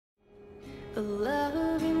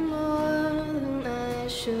love you more than I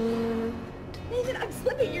should. Nathan, I'm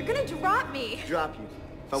slipping. You're gonna drop me. Drop you.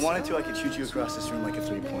 If I wanted to, I could shoot you across this room like a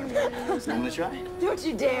three-pointer. You wanna try? Don't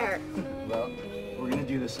you dare. Well, we're gonna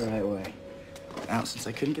do this the right way. Now, since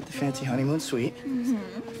I couldn't get the fancy honeymoon suite,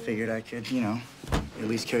 I figured I could, you know, at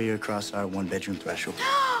least carry you across our one-bedroom threshold.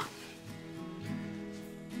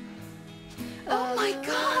 Oh, my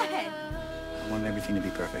God. I wanted everything to be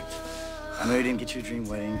perfect. I know you didn't get your dream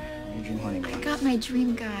wedding, your dream honeymoon. I got my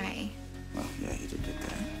dream guy. Well, yeah, you did get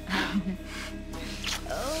that.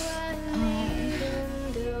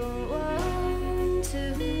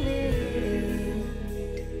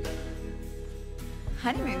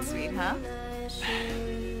 Honeymoon suite, huh?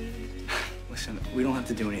 Listen, we don't have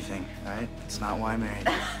to do anything, all right? It's not why I married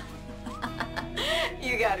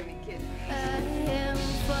you. You gotta be kidding me. I am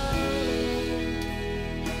falling.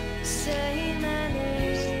 Say my name.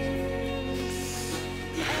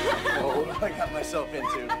 Oh, what I got myself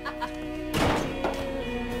into.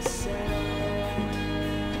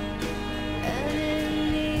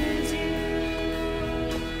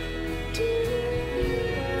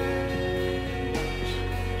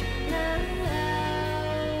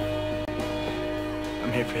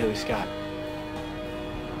 I'm here for Haley Scott.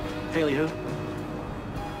 Haley who?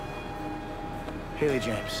 Haley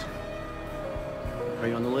James. Are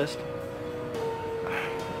you on the list?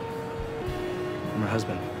 I'm her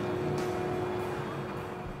husband.